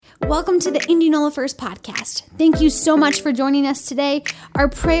Welcome to the Indianola First podcast. Thank you so much for joining us today. Our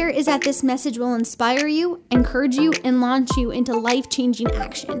prayer is that this message will inspire you, encourage you, and launch you into life-changing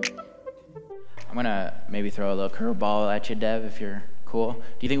action. I'm going to maybe throw a little curveball at you, Dev, if you're cool. Do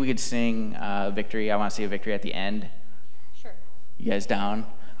you think we could sing Victory? I want to see a victory at the end. Sure. You guys down?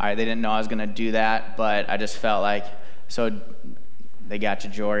 All right, they didn't know I was going to do that, but I just felt like, so they got you,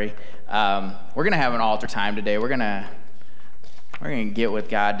 Jory. We're going to have an altar time today. We're going to get with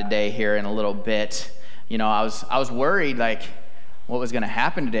God today here in a little bit. You know, I was worried, like, what was going to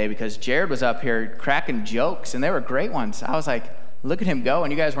happen today, because Jared was up here cracking jokes, and they were great ones. I was like, look at him go,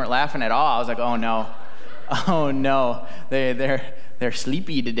 and you guys weren't laughing at all. I was like, oh no, they're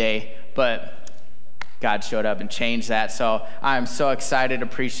sleepy today. But God showed up and changed that. So I'm so excited to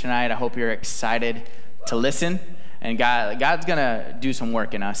preach tonight. I hope you're excited to listen. And God's going to do some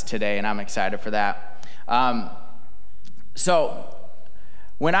work in us today, and I'm excited for that. So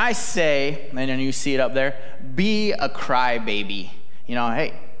when I say, and then you see it up there, be a crybaby. You know,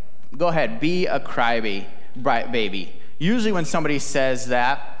 hey, go ahead, be a crybaby. Usually when somebody says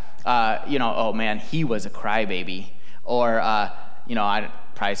that, oh man, he was a crybaby. Or, I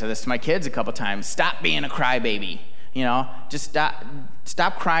probably said this to my kids a couple times, stop being a crybaby. You know, just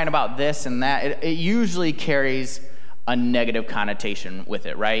stop crying about this and that. It usually carries a negative connotation with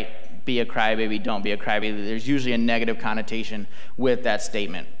it, right? Be a crybaby, don't be a crybaby. There's usually a negative connotation with that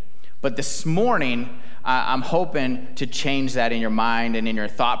statement. But this morning, I'm hoping to change that in your mind and in your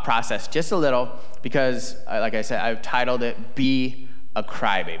thought process just a little, because, like I said, I've titled it, Be a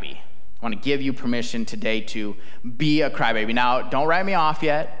Crybaby. I want to give you permission today to be a crybaby. Now, don't write me off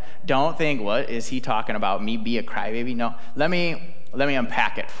yet. Don't think, what is he talking about, me be a crybaby? No, let me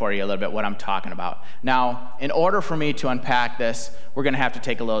unpack it for you a little bit, what I'm talking about. Now, in order for me to unpack this, we're going to have to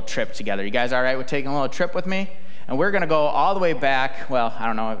take a little trip together. You guys all right with taking a little trip with me? And we're going to go all the way back, well, I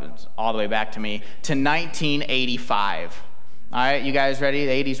don't know if it's all the way back to me, to 1985. All right, you guys ready?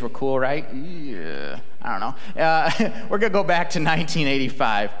 The 80s were cool, right? Yeah, I don't know. We're going to go back to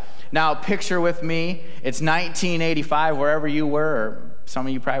 1985. Now, picture with me, it's 1985, wherever you were, or some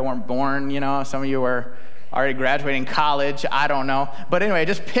of you probably weren't born, some of you were already graduating college, I don't know. But anyway,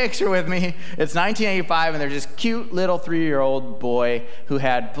 just picture with me, it's 1985, and there's this cute little 3-year-old boy who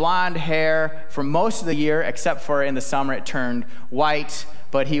had blonde hair for most of the year, except for in the summer it turned white,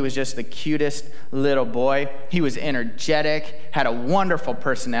 but he was just the cutest little boy. He was energetic, had a wonderful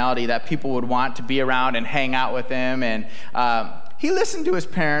personality that people would want to be around and hang out with him, and he listened to his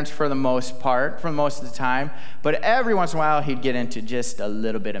parents for the most part, for most of the time, but every once in a while he'd get into just a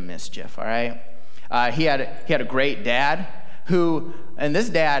little bit of mischief, all right? He had a great dad and this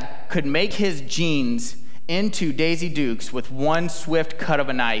dad could make his jeans into Daisy Dukes with one swift cut of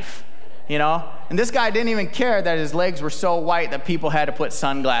a knife, And this guy didn't even care that his legs were so white that people had to put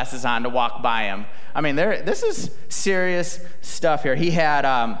sunglasses on to walk by him. I mean, this is serious stuff here. He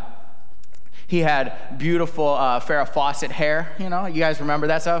had beautiful Farrah Fawcett hair, You guys remember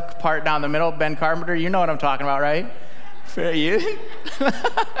that stuff? Part down the middle, Ben Carpenter. You know what I'm talking about, right? For you.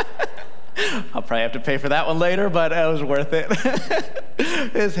 I'll probably have to pay for that one later, but it was worth it.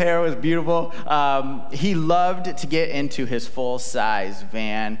 His hair was beautiful. He loved to get into his full-size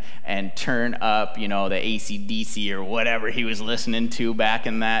van and turn up, the AC/DC or whatever he was listening to back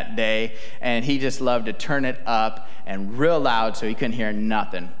in that day. And he just loved to turn it up and real loud so he couldn't hear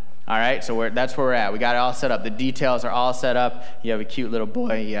nothing. All right, so that's where we're at. We got it all set up. The details are all set up. You have a cute little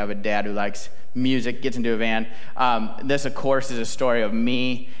boy. You have a dad who likes music, gets into a van. This, of course, is a story of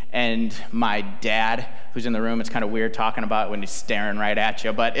me and my dad, who's in the room. It's kind of weird talking about it when he's staring right at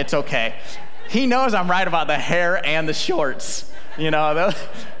you, but it's okay. He knows I'm right about the hair and the shorts. We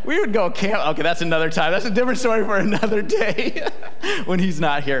would go camp. Okay, that's another time. That's a different story for another day when he's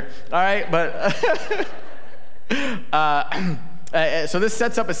not here. All right, but so this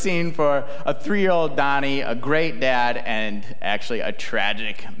sets up a scene for a 3-year-old Donnie, a great dad, and actually a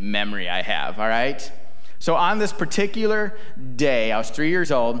tragic memory I have, all right? So on this particular day, I was 3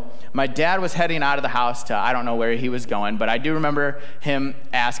 years old. My dad was heading out of the house to, I don't know where he was going, but I do remember him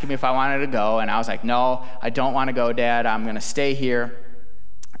asking me if I wanted to go, and I was like, no, I don't want to go, Dad. I'm going to stay here.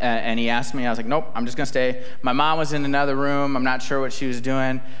 And he asked me, I was like, nope, I'm just going to stay. My mom was in another room. I'm not sure what she was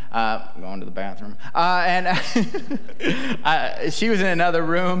doing. Going to the bathroom. She was in another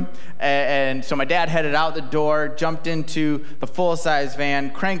room. And so my dad headed out the door, jumped into the full-size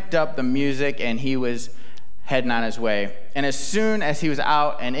van, cranked up the music, and he was heading on his way. And as soon as he was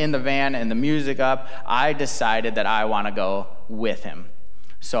out and in the van and the music up, I decided that I want to go with him.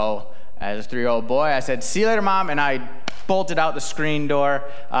 So as a 3-year-old boy, I said, see you later, Mom. And I bolted out the screen door,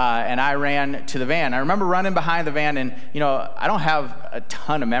 and I ran to the van. I remember running behind the van, and, I don't have a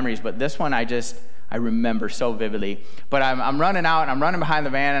ton of memories, but this one I remember so vividly. But I'm running out, and I'm running behind the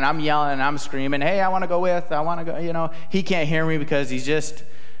van, and I'm yelling, and I'm screaming, hey, I want to go He can't hear me because he's just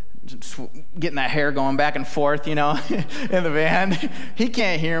getting that hair going back and forth, in the van. He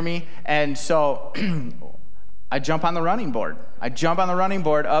can't hear me. And so I jump on the running board. I jump on the running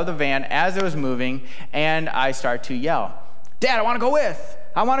board of the van as it was moving, and I start to yell, Dad, I want to go with.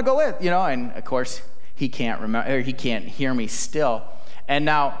 And of course, he can't hear me still. And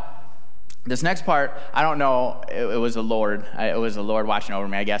now, this next part, I don't know, it was the Lord. It was the Lord watching over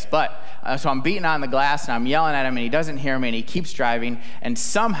me, I guess. But, so I'm beating on the glass, and I'm yelling at him, and he doesn't hear me, and he keeps driving, and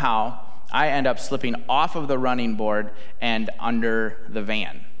somehow I end up slipping off of the running board and under the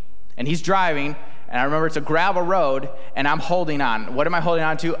van. And he's driving, and I remember it's a gravel road, and I'm holding on. What am I holding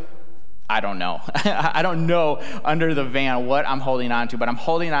on to? I don't know. I don't know under the van what I'm holding on to, but I'm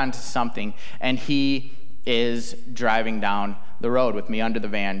holding on to something, and he is driving down the road with me under the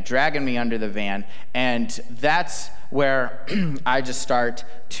van, dragging me under the van, and that's where I just start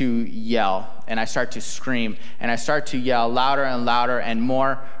to yell, and I start to scream, and I start to yell louder and louder and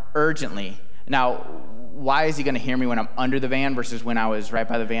more urgently. Now, why is he going to hear me when I'm under the van versus when I was right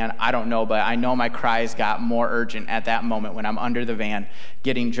by the van? I don't know, but I know my cries got more urgent at that moment when I'm under the van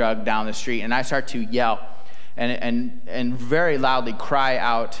getting dragged down the street, and I start to yell and very loudly cry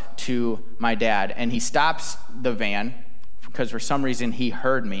out to my dad, and he stops the van because for some reason he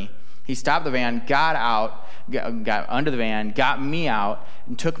heard me. He stopped the van, got out, got under the van, got me out,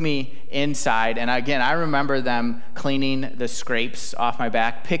 and took me inside. And again, I remember them cleaning the scrapes off my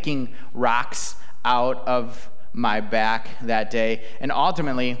back, picking rocks out of my back that day. And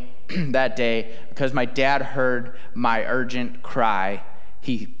ultimately, that day, because my dad heard my urgent cry,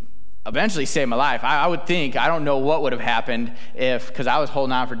 he eventually saved my life. I would think, I don't know what would have happened because I was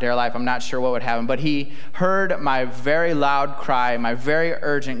holding on for dear life. I'm not sure what would happen, but he heard my very loud cry, my very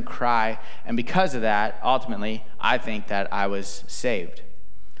urgent cry, and because of that, ultimately, I think that I was saved.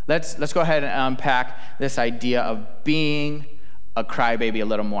 Let's go ahead and unpack this idea of being a crybaby a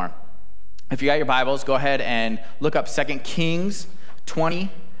little more. If you got your Bibles, go ahead and look up 2 Kings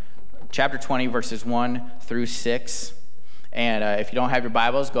 20, chapter 20, verses 1 through 6. And if you don't have your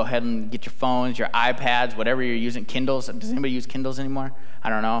Bibles, go ahead and get your phones, your iPads, whatever you're using. Kindles. Does anybody use Kindles anymore? I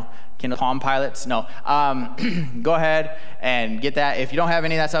don't know. Kindle Palm Pilots? No. Go ahead and get that. If you don't have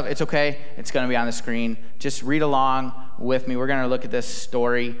any of that stuff, it's okay. It's going to be on the screen. Just read along with me. We're going to look at this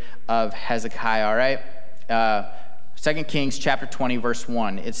story of Hezekiah, all right? 2 Kings chapter 20, verse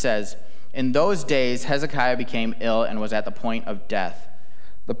 1. It says, "In those days Hezekiah became ill and was at the point of death.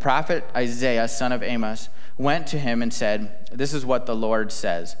 The prophet Isaiah, son of Amos, went to him and said, 'This is what the Lord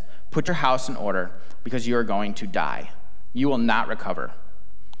says. Put your house in order, because you are going to die. You will not recover.'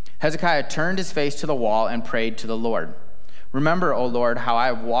 Hezekiah turned his face to the wall and prayed to the Lord. 'Remember, O Lord, how I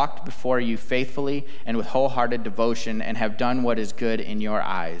have walked before you faithfully and with wholehearted devotion and have done what is good in your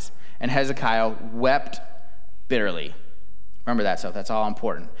eyes.' And Hezekiah wept bitterly." Remember that stuff. That's all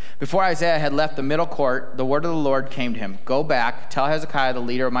important. Before Isaiah had left the middle court, the word of the Lord came to him. "Go back, tell Hezekiah, the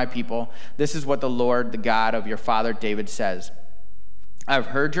leader of my people, this is what the Lord, the God of your father David says. I have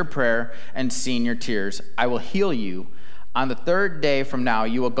heard your prayer and seen your tears. I will heal you. On the third day from now,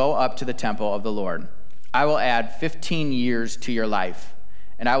 you will go up to the temple of the Lord. I will add 15 years to your life,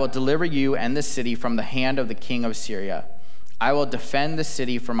 and I will deliver you and the city from the hand of the king of Syria. I will defend the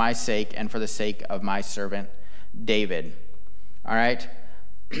city for my sake and for the sake of my servant David." All right?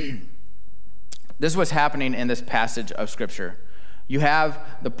 This is what's happening in this passage of Scripture. You have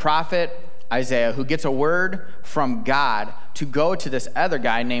the prophet Isaiah who gets a word from God to go to this other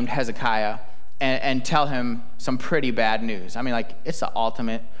guy named Hezekiah and tell him some pretty bad news. I mean, like, it's the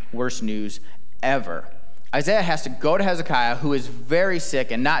ultimate worst news ever. Isaiah has to go to Hezekiah, who is very sick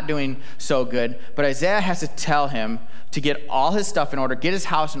and not doing so good, but Isaiah has to tell him to get all his stuff in order, get his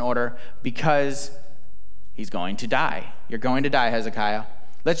house in order, because he's going to die. You're going to die, Hezekiah.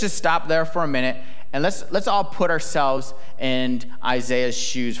 Let's just stop there for a minute, and let's all put ourselves in Isaiah's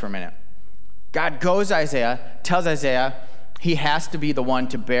shoes for a minute. God goes to Isaiah, tells Isaiah he has to be the one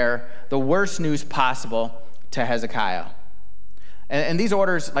to bear the worst news possible to Hezekiah. And these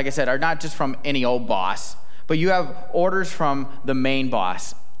orders, like I said, are not just from any old boss, but you have orders from the main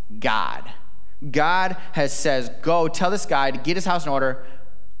boss, God. God says, go tell this guy to get his house in order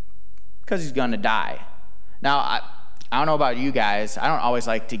because he's going to die. Now, I don't know about you guys. I don't always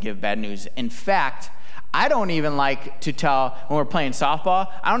like to give bad news. In fact, I don't even like to tell, when we're playing softball,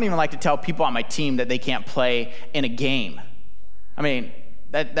 I don't even like to tell people on my team that they can't play in a game. I mean,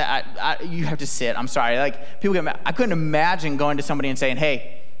 You have to sit. I'm sorry. Like, people get mad. I couldn't imagine going to somebody and saying,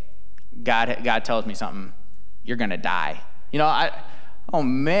 hey, God tells me something. You're going to die. Oh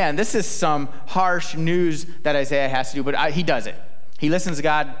man, this is some harsh news that Isaiah has to do, but he does it. He listens to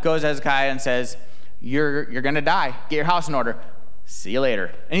God, goes to Hezekiah and says, you're going to die. Get your house in order. See you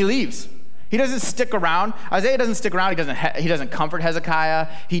later. And he leaves. He doesn't stick around. Isaiah doesn't stick around. He doesn't comfort Hezekiah.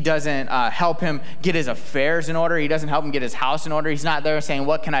 He doesn't help him get his affairs in order. He doesn't help him get his house in order. He's not there saying,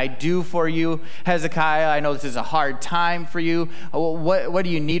 what can I do for you, Hezekiah? I know this is a hard time for you. What do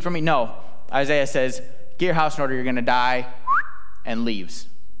you need from me? No. Isaiah says, get your house in order. You're going to die, and leaves.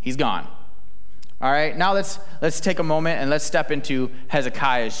 He's gone. All right, now let's take a moment and let's step into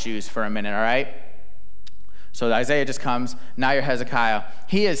Hezekiah's shoes for a minute, all right? So Isaiah just comes. Now you're Hezekiah.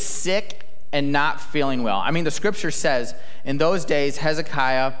 He is sick and not feeling well. I mean, the scripture says, in those days,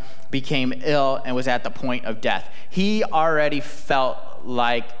 Hezekiah became ill and was at the point of death. He already felt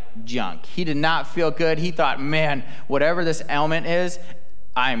like junk. He did not feel good. He thought, man, whatever this ailment is,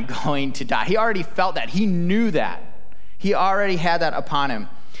 I'm going to die. He already felt that. He knew that. He already had that upon him.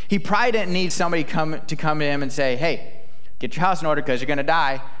 He probably didn't need somebody to come to him and say, hey, get your house in order because you're going to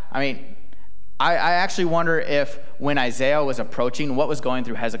die. I mean, I actually wonder if when Isaiah was approaching, what was going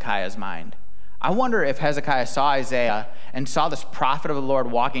through Hezekiah's mind. I wonder if Hezekiah saw Isaiah and saw this prophet of the Lord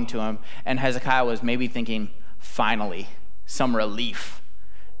walking to him, and Hezekiah was maybe thinking, finally, some relief.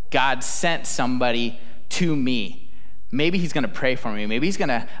 God sent somebody to me. Maybe he's going to pray for me. Maybe he's going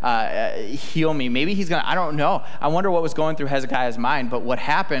to heal me. Maybe he's going to, I don't know. I wonder what was going through Hezekiah's mind. But what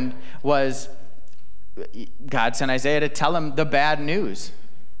happened was God sent Isaiah to tell him the bad news.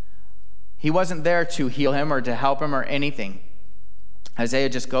 He wasn't there to heal him or to help him or anything. Isaiah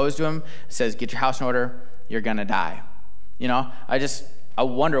just goes to him, says, get your house in order, you're going to die. I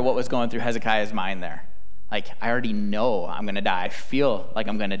wonder what was going through Hezekiah's mind there. Like, I already know I'm going to die. I feel like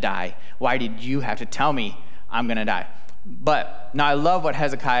I'm going to die. Why did you have to tell me I'm going to die? But now I love what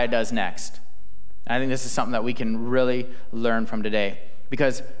Hezekiah does next. I think this is something that we can really learn from today,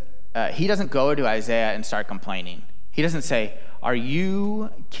 because he doesn't go to Isaiah and start complaining. He doesn't say, are you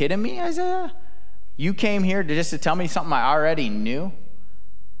kidding me, Isaiah? You came here just to tell me something I already knew?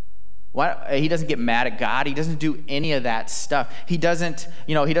 He doesn't get mad at God. He doesn't do any of that stuff. He doesn't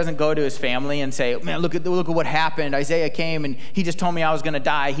go to his family and say, man, look at what happened. Isaiah came and he just told me I was going to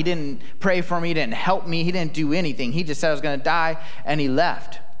die. He didn't pray for me. He didn't help me. He didn't do anything. He just said I was going to die, and he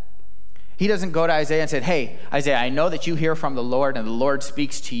left. He doesn't go to Isaiah and say, hey, Isaiah, I know that you hear from the Lord and the Lord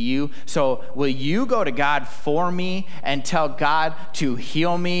speaks to you. So will you go to God for me and tell God to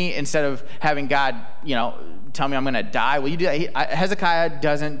heal me instead of having God, tell me I'm going to die? Will you do that? Hezekiah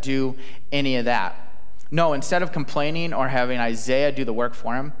doesn't do any of that. No, instead of complaining or having Isaiah do the work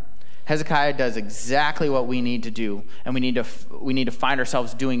for him, Hezekiah does exactly what we need to do, and we need to find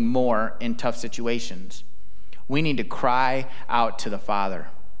ourselves doing more in tough situations. We need to cry out to the Father.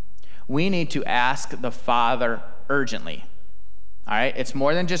 We need to ask the Father urgently. All right? It's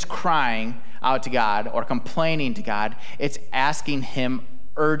more than just crying out to God or complaining to God. It's asking him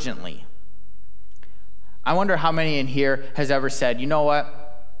urgently. I wonder how many in here has ever said, you know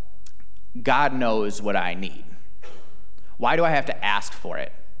what? God knows what I need. Why do I have to ask for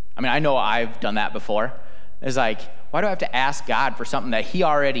it? I mean, I know I've done that before. It's like, why do I have to ask God for something that he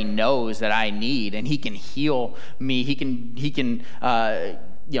already knows that I need, and he can heal me? He can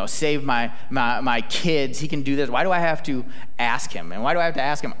save my kids. He can do this. Why do I have to ask him? And why do I have to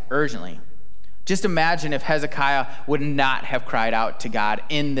ask him urgently? Just imagine if Hezekiah would not have cried out to God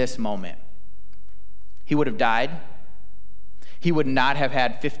in this moment. He would have died. He would not have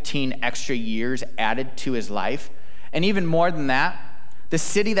had 15 extra years added to his life. And even more than that, the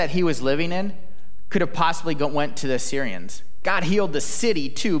city that he was living in could have possibly went to the Assyrians. God healed the city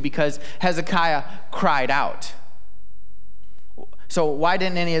too because Hezekiah cried out. So why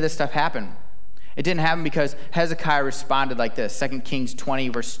didn't any of this stuff happen? It didn't happen because Hezekiah responded like this. 2 Kings 20,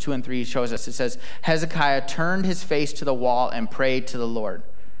 verse 2 and 3 shows us. It says, Hezekiah turned his face to the wall and prayed to the Lord.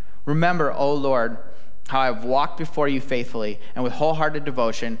 Remember, O Lord, how I have walked before you faithfully and with wholehearted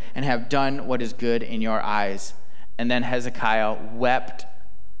devotion and have done what is good in your eyes. And then Hezekiah wept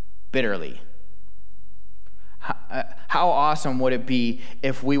bitterly. How awesome would it be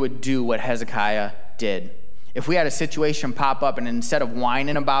if we would do what Hezekiah did? If we had a situation pop up and instead of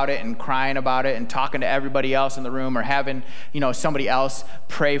whining about it and crying about it and talking to everybody else in the room or having, somebody else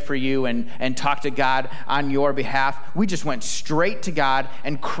pray for you and talk to God on your behalf, we just went straight to God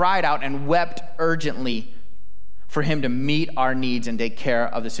and cried out and wept urgently for him to meet our needs and take care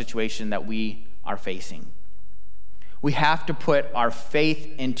of the situation that we are facing. We have to put our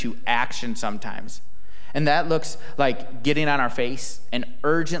faith into action sometimes. And that looks like getting on our face and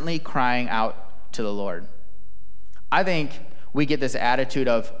urgently crying out to the Lord. I think we get this attitude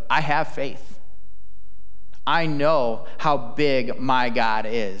of, I have faith. I know how big my God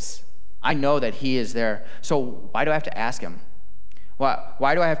is. I know that he is there. So why do I have to ask him?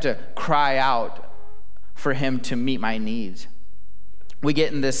 Why do I have to cry out for him to meet my needs? We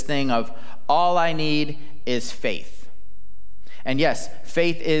get in this thing of, all I need is faith. And yes,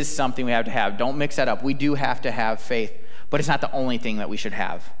 faith is something we have to have. Don't mix that up. We do have to have faith, but it's not the only thing that we should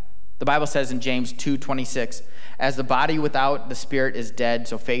have. The Bible says in James 2:26, as the body without the spirit is dead,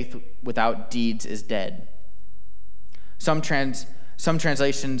 so faith without deeds is dead. Some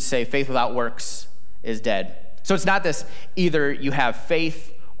translations say faith without works is dead. So it's not this, either you have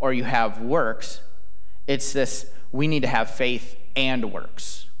faith or you have works. It's this, we need to have faith and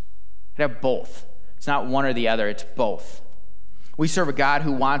works. We have both. It's not one or the other, it's both. We serve a God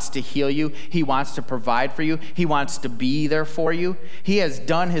who wants to heal you. He wants to provide for you. He wants to be there for you. He has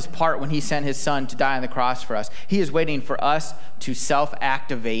done his part when he sent his son to die on the cross for us. He is waiting for us to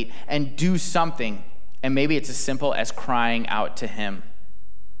self-activate and do something. And maybe it's as simple as crying out to him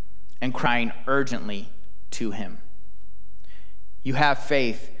and crying urgently to him. You have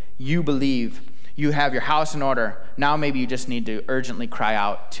faith. You believe. You have your house in order. Now maybe you just need to urgently cry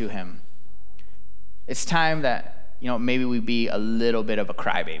out to him. It's time that maybe we be a little bit of a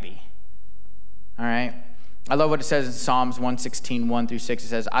crybaby. All right? I love what it says in Psalms 116, 1-6. It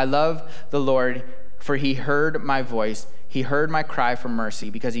says, I love the Lord, for he heard my voice. He heard my cry for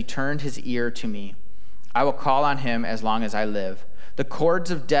mercy, because he turned his ear to me. I will call on him as long as I live. The cords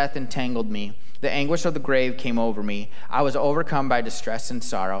of death entangled me. The anguish of the grave came over me. I was overcome by distress and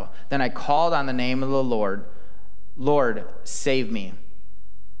sorrow. Then I called on the name of the Lord. Lord, save me.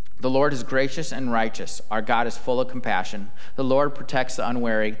 The Lord is gracious and righteous. Our God is full of compassion. The Lord protects the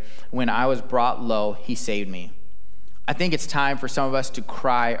unwary. When I was brought low, he saved me. I think it's time for some of us to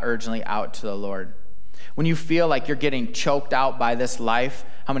cry urgently out to the Lord. When you feel like you're getting choked out by this life,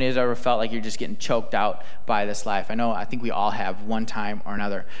 how many of you have ever felt like you're just getting choked out by this life? I think we all have one time or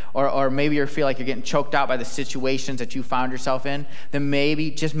another. Or maybe you feel like you're getting choked out by the situations that you found yourself in. Then maybe,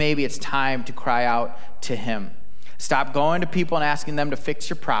 just maybe, it's time to cry out to him. Stop going to people and asking them to fix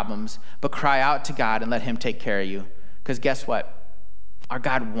your problems, but cry out to God and let him take care of you. Because guess what? Our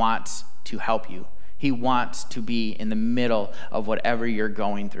God wants to help you. He wants to be in the middle of whatever you're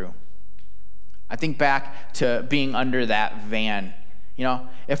going through. I think back to being under that van.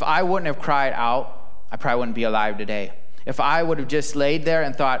 If I wouldn't have cried out, I probably wouldn't be alive today. If I would have just laid there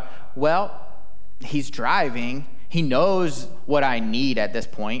and thought, well, he's driving. He knows what I need at this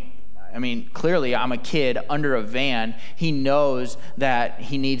point. Clearly I'm a kid under a van. He knows that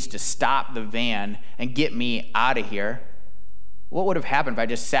he needs to stop the van and get me out of here. What would have happened if I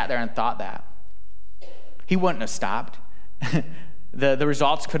just sat there and thought that? He wouldn't have stopped. The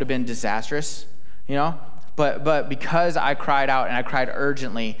results could have been disastrous, But because I cried out and I cried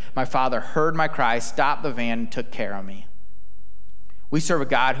urgently, my Father heard my cry, stopped the van, and took care of me. We serve a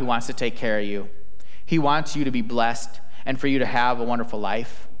God who wants to take care of you. He wants you to be blessed and for you to have a wonderful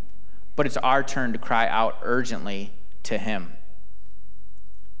life. But it's our turn to cry out urgently to him.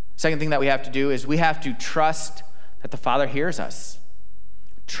 Second thing that we have to do is we have to trust that the Father hears us.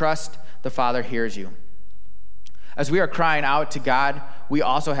 Trust the Father hears you. As we are crying out to God, we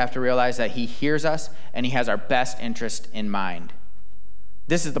also have to realize that he hears us and he has our best interest in mind.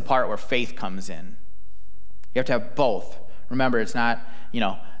 This is the part where faith comes in. You have to have both. Remember, it's not,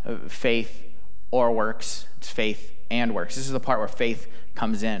 faith or works. It's faith and works. This is the part where faith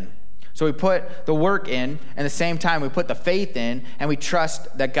comes in. So we put the work in, and at the same time we put the faith in, and we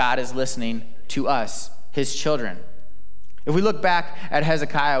trust that God is listening to us, his children. If we look back at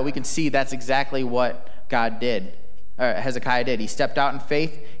Hezekiah, we can see that's exactly what Hezekiah did. He stepped out in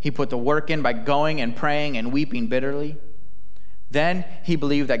faith. He put the work in by going and praying and weeping bitterly. Then he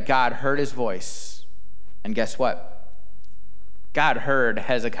believed that God heard his voice. And guess what? God heard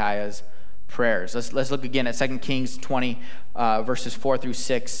Hezekiah's prayers. Let's look again at 2 Kings 20, verses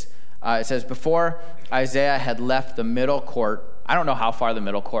 4-6. It says, before Isaiah had left the middle court, I don't know how far the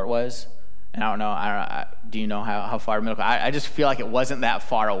middle court was. And I don't know, do you know how far middle court? I just feel like it wasn't that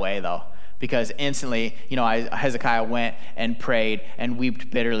far away, though. Because instantly, Hezekiah went and prayed and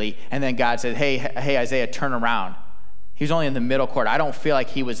wept bitterly. And then God said, hey, Isaiah, turn around. He was only in the middle court. I don't feel like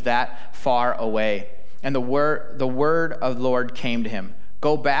he was that far away. And the word of the Lord came to him.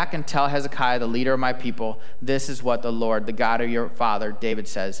 Go back and tell Hezekiah, the leader of my people, this is what the Lord, the God of your father, David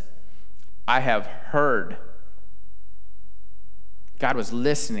says. I have heard. God was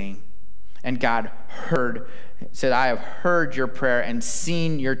listening, and God said, I have heard your prayer and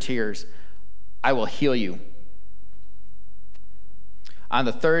seen your tears. I will heal you. On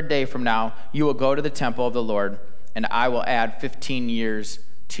the third day from now, you will go to the temple of the Lord, and I will add 15 years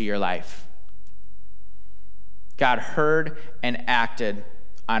to your life. God heard and acted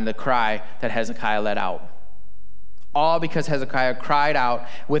on the cry that Hezekiah let out. All because Hezekiah cried out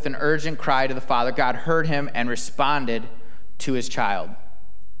with an urgent cry to the Father. God heard him and responded to his child.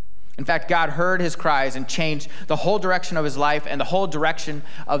 In fact, God heard his cries and changed the whole direction of his life and the whole direction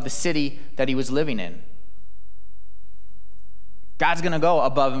of the city that he was living in. God's going to go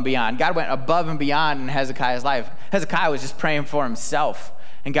above and beyond. God went above and beyond in Hezekiah's life. Hezekiah was just praying for himself.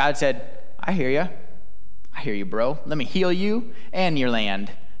 And God said, I hear you. I hear you, bro. Let me heal you and your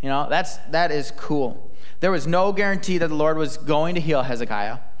land. You know, that is cool. There was no guarantee that the Lord was going to heal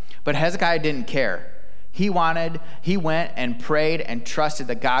Hezekiah, but Hezekiah didn't care. He went and prayed and trusted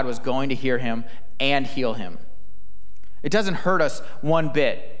that God was going to hear him and heal him. It doesn't hurt us one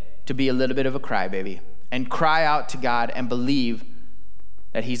bit to be a little bit of a crybaby and cry out to God and believe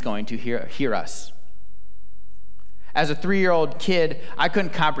that he's going to hear us. As a 3-year-old kid, I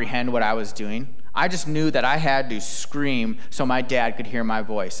couldn't comprehend what I was doing. I just knew that I had to scream so my dad could hear my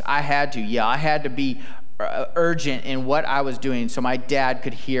voice. I had to yell. I had to be urgent in what I was doing so my dad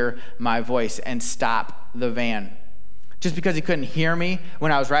could hear my voice and stop the van. Just because he couldn't hear me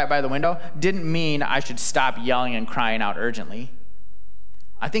when I was right by the window didn't mean I should stop yelling and crying out urgently.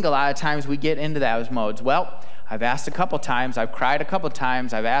 I think a lot of times we get into those modes. Well, I've asked a couple times. I've cried a couple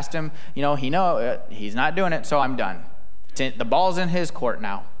times. I've asked him, he's not doing it, so I'm done. The ball's in his court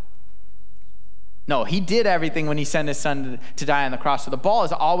now. No, he did everything when he sent his son to die on the cross. So the ball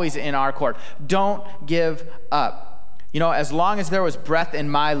is always in our court. Don't give up. As long as there was breath in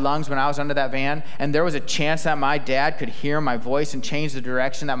my lungs when I was under that van, and there was a chance that my dad could hear my voice and change the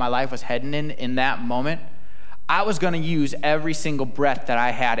direction that my life was heading in that moment, I was going to use every single breath that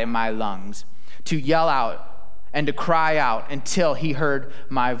I had in my lungs to yell out and to cry out until he heard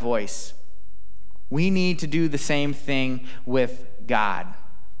my voice. We need to do the same thing with God.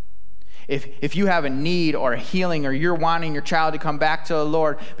 If you have a need or a healing, or you're wanting your child to come back to the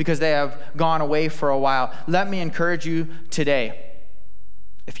Lord because they have gone away for a while, let me encourage you today.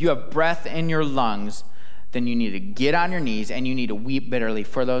 If you have breath in your lungs, then you need to get on your knees and you need to weep bitterly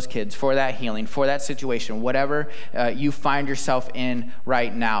for those kids, for that healing, for that situation, whatever you find yourself in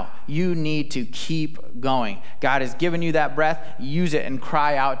right now. You need to keep going. God has given you that breath. Use it and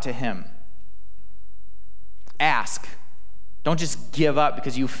cry out to him. Ask. Don't just give up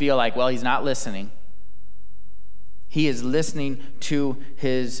because you feel like, well, he's not listening. He is listening to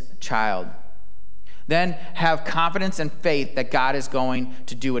his child. Then have confidence and faith that God is going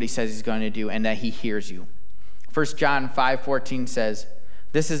to do what he says he's going to do and that he hears you. 1 John 5:14 says,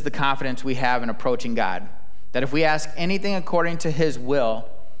 this is the confidence we have in approaching God, that if we ask anything according to his will,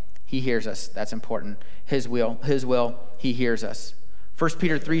 he hears us. That's important. His will, he hears us. 1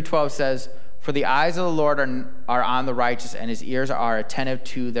 Peter 3:12 says, for the eyes of the Lord are on the righteous, and his ears are attentive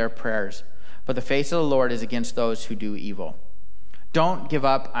to their prayers. But the face of the Lord is against those who do evil. Don't give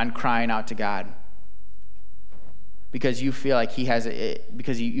up on crying out to God because you feel like he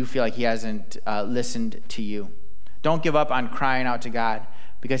hasn't listened to you. Don't give up on crying out to God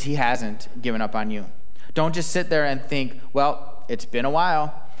because he hasn't given up on you. Don't just sit there and think, well, it's been a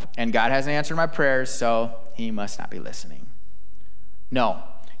while and God hasn't answered my prayers, so he must not be listening. No.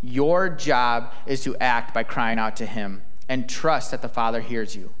 Your job is to act by crying out to him and trust that the Father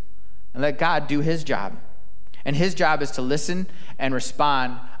hears you. And let God do his job. And his job is to listen and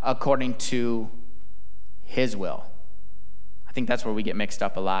respond according to his will. I think that's where we get mixed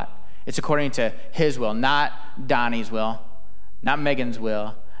up a lot. It's according to his will, not Donnie's will, not Megan's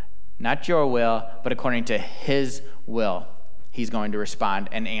will, not your will, but according to his will, he's going to respond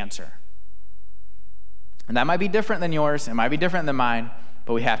and answer. And that might be different than yours. It might be different than mine.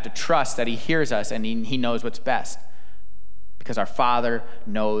 But we have to trust that he hears us and he knows what's best because our Father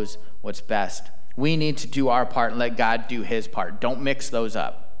knows what's best. We need to do our part and let God do his part. Don't mix those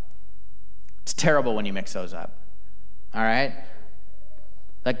up. It's terrible when you mix those up. All right?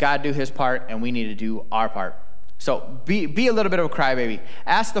 Let God do his part and we need to do our part. So be a little bit of a crybaby.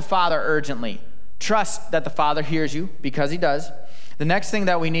 Ask the Father urgently. Trust that the Father hears you because he does. The next thing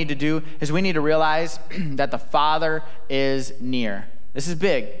that we need to do is we need to realize that the Father is near. This is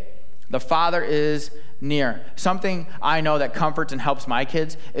big. The Father is near. Something I know that comforts and helps my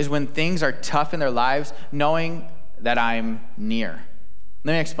kids is when things are tough in their lives, knowing that I'm near.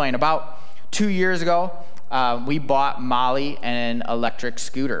 Let me explain. About 2 years ago, we bought Molly an electric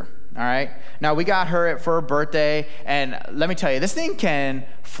scooter. All right. Now we got her for her birthday, and let me tell you, this thing can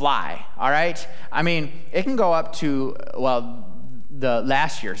fly. All right. I mean, it can go up to, the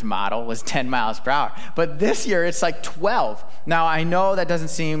last year's model was 10 miles per hour. But this year, it's like 12. Now, I know that doesn't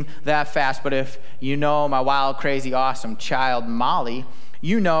seem that fast, but if you know my wild, crazy, awesome child, Molly,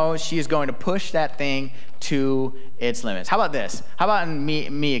 you know she is going to push that thing to its limits. How about this? How about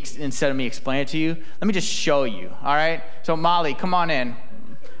me instead of me explaining it to you, let me just show you, all right? So, Molly, come on in.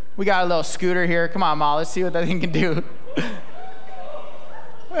 We got a little scooter here. Come on, Molly, let's see what that thing can do.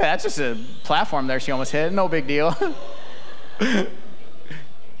 Wait, that's just a platform there she almost hit. No big deal.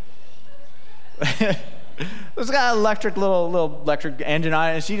 It's got an little electric engine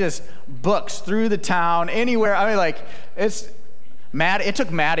on it, and she just books through the town anywhere. I mean, like, it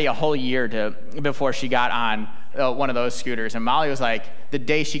took Maddie a whole year before she got on one of those scooters, and Molly was like, the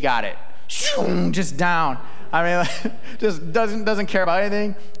day she got it, just down. I mean, like, just doesn't care about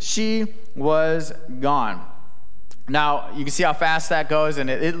anything. She was gone. Now, you can see how fast that goes, and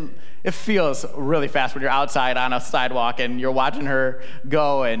it feels really fast when you're outside on a sidewalk and you're watching her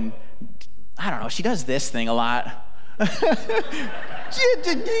go, and I don't know, she does this thing a lot. You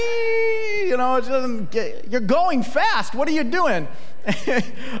know, it doesn't you're going fast. What are you doing?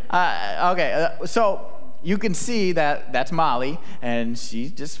 So you can see that's Molly, and she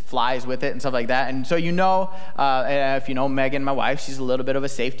just flies with it and stuff like that. And so you know, if you know Megan, my wife, she's a little bit of a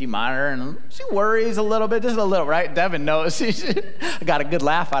safety monitor, and she worries a little bit, just a little, right? Devin knows. I got a good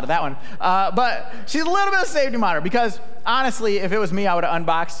laugh out of that one. But she's a little bit of a safety monitor because, honestly, if it was me, I would have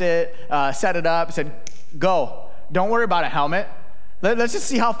unboxed it, set it up, said, go. Don't worry about a helmet. Let's just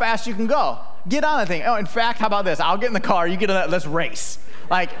see how fast you can go. Get on the thing. Oh, in fact, how about this? I'll get in the car, you get in that, let's race.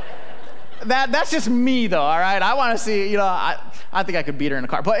 Like, that's just me, though, all right? I want to see, you know, I think I could beat her in the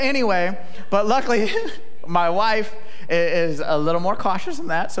car. But anyway, luckily, my wife is a little more cautious than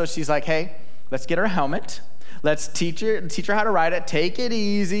that. So she's like, hey, let's get her a helmet. Let's teach her how to ride it. Take it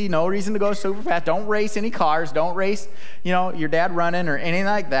easy. No reason to go super fast. Don't race any cars. Don't race, you know, your dad running or anything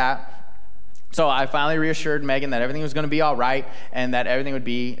like that. So I finally reassured Megan that everything was going to be all right and that everything would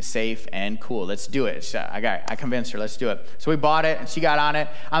be safe and cool. Let's do it. I convinced her, let's do it. So we bought it, and she got on it.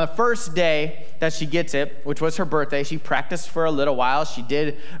 On the first day that she gets it, which was her birthday, she practiced for a little while. She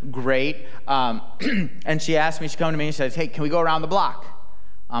did great. And she asked me, she came to me and says, hey, can we go around the block?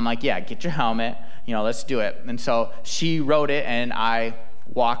 I'm like, yeah, get your helmet. You know, let's do it. And so she rode it, and I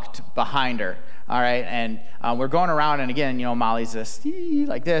walked behind her. All right, and we're going around, and again, you know, Molly's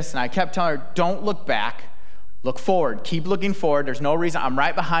like this, and I kept telling her, don't look back, look forward, keep looking forward. There's no reason, I'm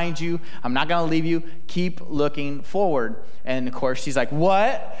right behind you, I'm not gonna leave you, keep looking forward. And of course, she's like,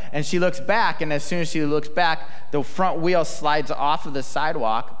 what? And she looks back, and as soon as she looks back, the front wheel slides off of the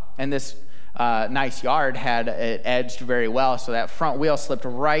sidewalk, and this nice yard had it edged very well, so that front wheel slipped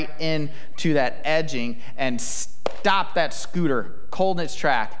right into that edging and stopped that scooter cold in its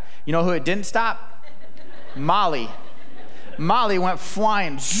track. You know who it didn't stop? Molly. Molly went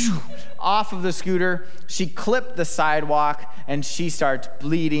flying off of the scooter. She clipped the sidewalk, and she starts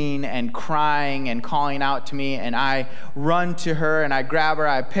bleeding and crying and calling out to me, and I run to her, and I grab her,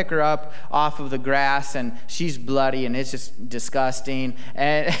 I pick her up off of the grass, and she's bloody, and it's just disgusting.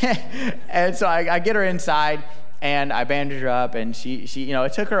 And so I get her inside, and I bandaged her up, and she, you know,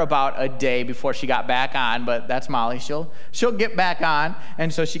 it took her about a day before she got back on, but that's Molly. She'll get back on,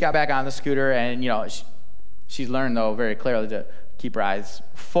 and so she got back on the scooter, and, you know, she's learned, though, very clearly to keep her eyes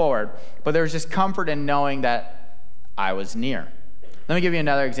forward. But there was just comfort in knowing that I was near. Let me give you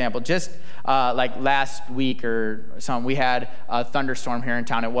another example. Just like last week or something, we had a thunderstorm here in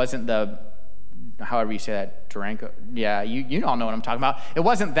town. It wasn't however you say that, Durango. Yeah, you all know what I'm talking about. It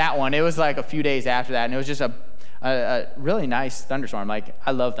wasn't that one. It was like a few days after that, and it was just a really nice thunderstorm. Like,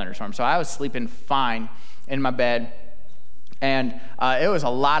 I love thunderstorms. So I was sleeping fine in my bed, and it was a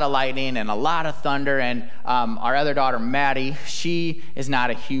lot of lightning and a lot of thunder, and our other daughter, Maddie, she is not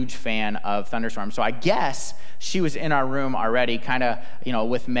a huge fan of thunderstorms. So I guess she was in our room already, kind of, you know,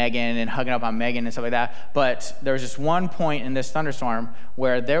 with Megan and hugging up on Megan and stuff like that. But there was just one point in this thunderstorm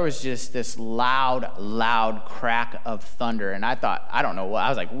where there was just this loud crack of thunder. And I thought, I don't know what. I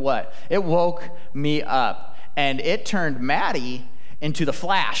was like, what? It woke me up. And it turned Maddie into the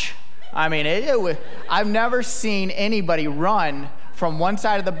Flash. I mean, I've never seen anybody run from one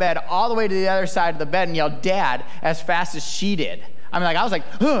side of the bed all the way to the other side of the bed and yell, Dad, as fast as she did. I mean, like, I was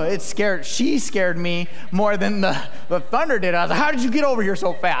like, she scared me more than the thunder did. I was like, how did you get over here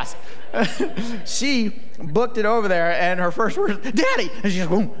so fast? She booked it over there, and her first word, Daddy! And she just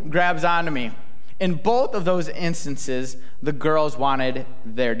boom, grabs onto me. In both of those instances, the girls wanted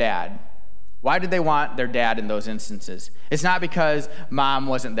their dad. Why did they want their dad in those instances? It's not because mom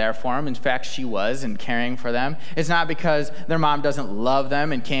wasn't there for them. In fact, she was and caring for them. It's not because their mom doesn't love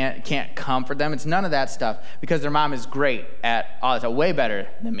them and can't comfort them. It's none of that stuff, because their mom is great at all. It's way better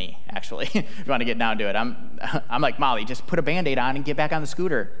than me, actually. If you want to get down to it, I'm like, Molly, just put a Band-Aid on and get back on the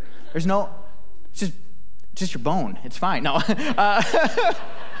scooter. It's just your bone. It's fine. No.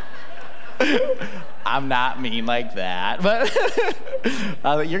 I'm not mean like that, but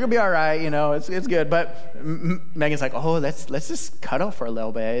you're gonna be all right. It's good. But Megan's like, oh, let's just cuddle for a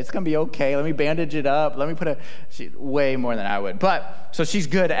little bit. It's gonna be okay. Let me bandage it up. Let me way more than I would. But so she's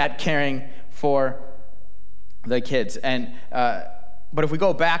good at caring for the kids. And but if we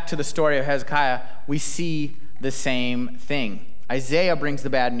go back to the story of Hezekiah, we see the same thing. Isaiah brings the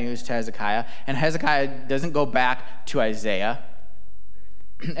bad news to Hezekiah, and Hezekiah doesn't go back to Isaiah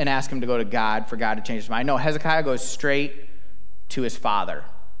and ask him to go to God for God to change his mind. No, Hezekiah goes straight to his father.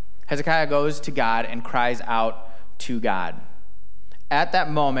 Hezekiah goes to God and cries out to God. At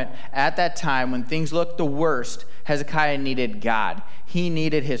that moment, at that time, when things looked the worst, Hezekiah needed God. He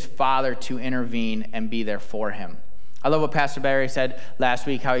needed his father to intervene and be there for him. I love what Pastor Barry said last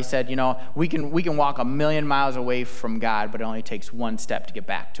week, how he said, we can walk 1,000,000 miles away from God, but it only takes one step to get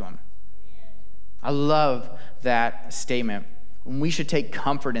back to him. I love that statement. We should take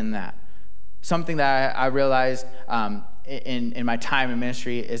comfort in that. Something that I realized in my time in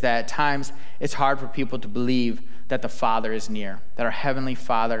ministry is that at times it's hard for people to believe that the Father is near, that our Heavenly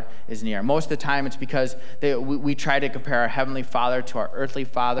Father is near. Most of the time it's because we try to compare our Heavenly Father to our earthly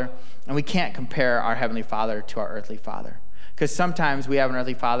father, and we can't compare our Heavenly Father to our earthly father. Because sometimes we have an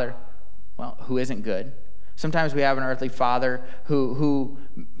earthly father, who isn't good. Sometimes we have an earthly father who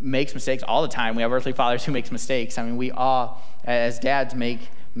makes mistakes. All the time we have earthly fathers who make mistakes. I mean, we all, as dads, make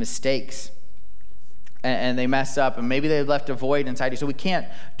mistakes. And they mess up, and maybe they've left a void inside you. So we can't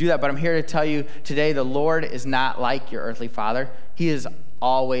do that. But I'm here to tell you today, the Lord is not like your earthly father. He is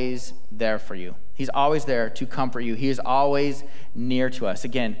always there for you. He's always there to comfort you. He is always near to us.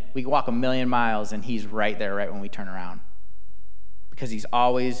 Again, we can walk 1,000,000 miles, and he's right there right when we turn around, because he's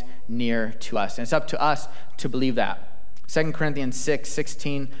always near to us. And it's up to us to believe that. 2 Corinthians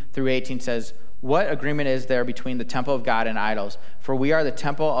 6:16-18 says, what agreement is there between the temple of God and idols? For we are the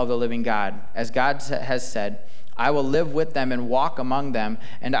temple of the living God. As God has said, I will live with them and walk among them,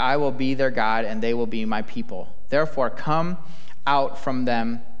 and I will be their God, and they will be my people. Therefore, come out from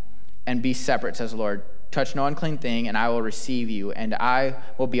them and be separate, says the Lord. Touch no unclean thing, and I will receive you, and I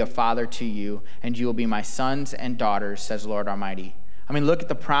will be a father to you, and you will be my sons and daughters, says the Lord Almighty. I mean, look at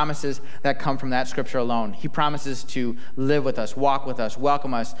the promises that come from that scripture alone. He promises to live with us, walk with us,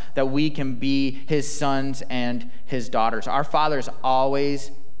 welcome us, that we can be his sons and his daughters. Our Father is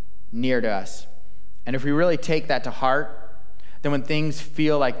always near to us. And if we really take that to heart, then when things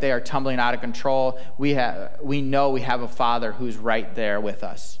feel like they are tumbling out of control, we know we have a Father who's right there with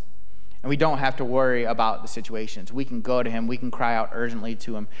us. And we don't have to worry about the situations. We can go to him, we can cry out urgently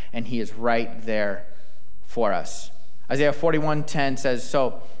to him, and he is right there for us. Isaiah 41:10 says,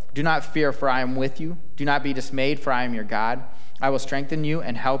 so do not fear, for I am with you. Do not be dismayed, for I am your God. I will strengthen you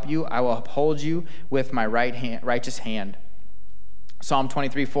and help you. I will uphold you with my righteous hand. Psalm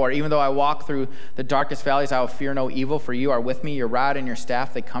 23:4, even though I walk through the darkest valleys, I will fear no evil, for you are with me. Your rod and your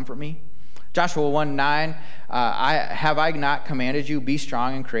staff, they comfort me. Joshua 1:9, have I not commanded you, be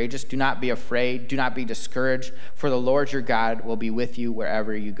strong and courageous. Do not be afraid. Do not be discouraged, for the Lord your God will be with you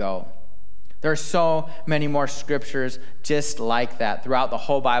wherever you go. There are so many more scriptures just like that throughout the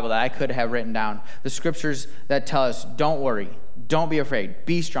whole Bible that I could have written down. The scriptures that tell us, don't worry, don't be afraid,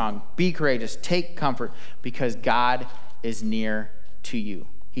 be strong, be courageous, take comfort, because God is near to you.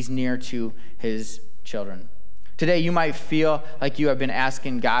 He's near to his children. Today, you might feel like you have been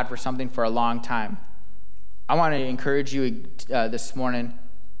asking God for something for a long time. I want to encourage you this morning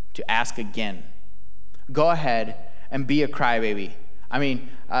to ask again. Go ahead and be a crybaby.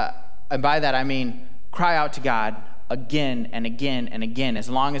 And by that, I mean cry out to God again and again and again. As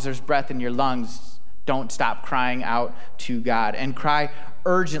long as there's breath in your lungs, don't stop crying out to God. And cry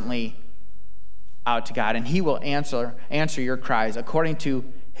urgently out to God, and he will answer your cries according to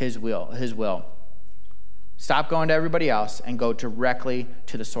his will. Stop going to everybody else and go directly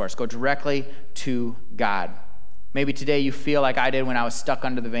to the source. Go directly to God. Maybe today you feel like I did when I was stuck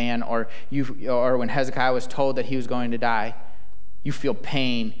under the van, or when Hezekiah was told that he was going to die. You feel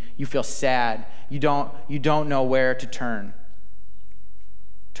pain. You feel sad. You don't know where to turn.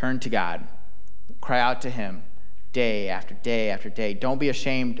 Turn to God. Cry out to him day after day after day. Don't be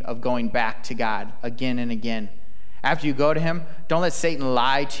ashamed of going back to God again and again. After you go to him, don't let Satan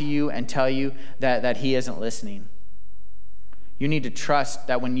lie to you and tell you that he isn't listening. You need to trust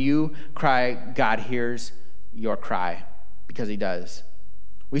that when you cry, God hears your cry, because he does.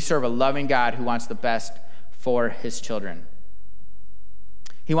 We serve a loving God who wants the best for his children.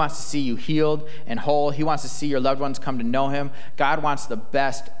 He wants to see you healed and whole. He wants to see your loved ones come to know him. God wants the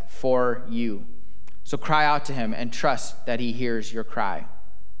best for you. So cry out to him and trust that he hears your cry.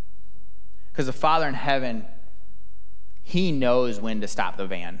 Because the Father in heaven, he knows when to stop the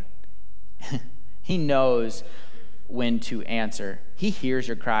van. He knows when to answer. He hears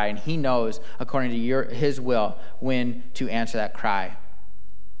your cry, and he knows, according to his will, when to answer that cry.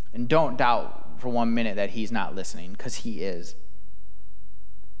 And don't doubt for 1 minute that he's not listening, because he is.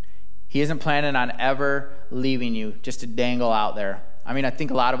 He isn't planning on ever leaving you just to dangle out there. I mean, I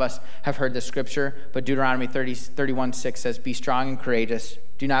think a lot of us have heard this scripture, but Deuteronomy 31:6 says, "Be strong and courageous.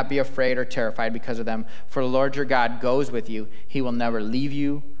 Do not be afraid or terrified because of them, for the Lord your God goes with you. He will never leave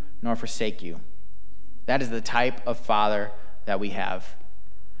you nor forsake you." That is the type of Father that we have.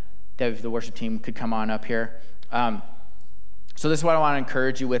 Dave, the worship team could come on up here. So this is what I want to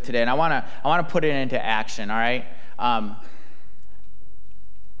encourage you with today, and I want to put it into action, all right?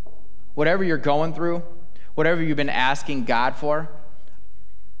 Whatever you're going through, whatever you've been asking God for,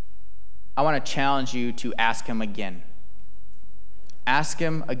 I want to challenge you to ask him again. Ask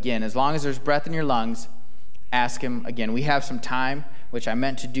him again. As long as there's breath in your lungs, ask him again. We have some time, which I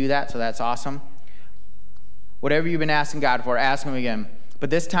meant to do that, so that's awesome. Whatever you've been asking God for, ask him again.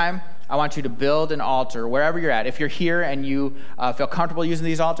 But this time, I want you to build an altar wherever you're at. If you're here and you feel comfortable using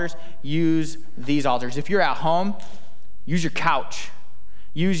these altars, use these altars. If you're at home, use your couch.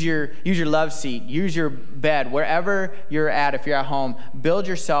 Use your love seat. Use your bed. Wherever you're at, if you're at home, build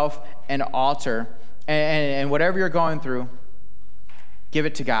yourself an altar. And whatever you're going through, give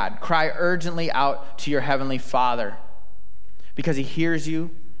it to God. Cry urgently out to your heavenly Father, because he hears you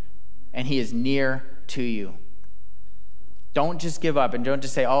and he is near to you. Don't just give up, and don't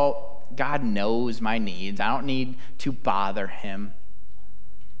just say, "Oh, God knows my needs. I don't need to bother him."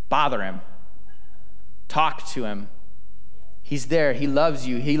 Bother him. Talk to him. He's there. He loves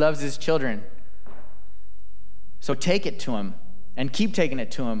you. He loves his children. So take it to him and keep taking it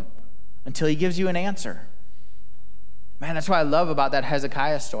to him until he gives you an answer. Man, that's what I love about that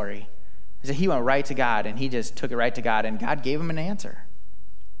Hezekiah story, is that he went right to God, and he just took it right to God, and God gave him an answer.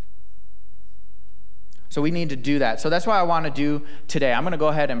 So we need to do that. So that's what I want to do today. I'm going to go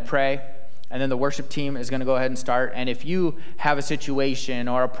ahead and pray, and then the worship team is going to go ahead and start. And if you have a situation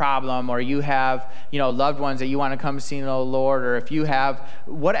or a problem, or you have, loved ones that you want to come see the Lord, or if you have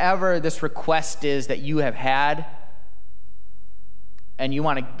whatever this request is that you have had, and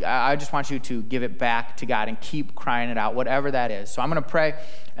I just want you to give it back to God and keep crying it out, whatever that is. So I'm going to pray,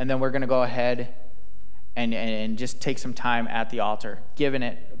 and then we're going to go ahead and just take some time at the altar, giving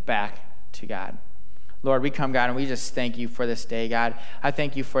it back to God. Lord, we come, God, and we just thank you for this day, God. I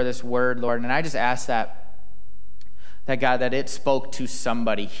thank you for this word, Lord, and I just ask that God, that it spoke to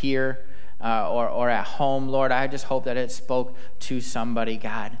somebody here or at home, Lord. I just hope that it spoke to somebody,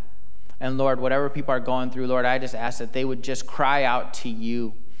 God. And Lord, whatever people are going through, Lord, I just ask that they would just cry out to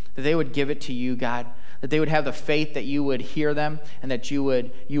you, that they would give it to you, God, that they would have the faith that you would hear them and that you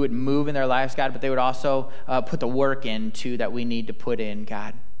would move in their lives, God, but they would also put the work into that we need to put in,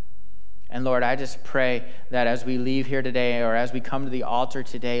 God. And Lord, I just pray that as we leave here today, or as we come to the altar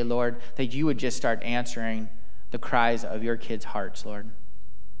today, Lord, that you would just start answering the cries of your kids' hearts, Lord.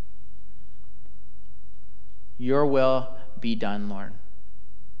 Your will be done, Lord.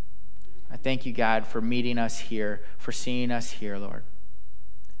 I thank you, God, for meeting us here, for seeing us here, Lord.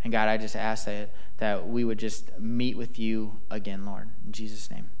 And God, I just ask that we would just meet with you again, Lord. In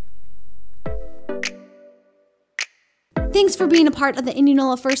Jesus' name. Thanks for being a part of the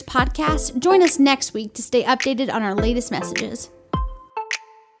Indianola First podcast. Join us next week to stay updated on our latest messages.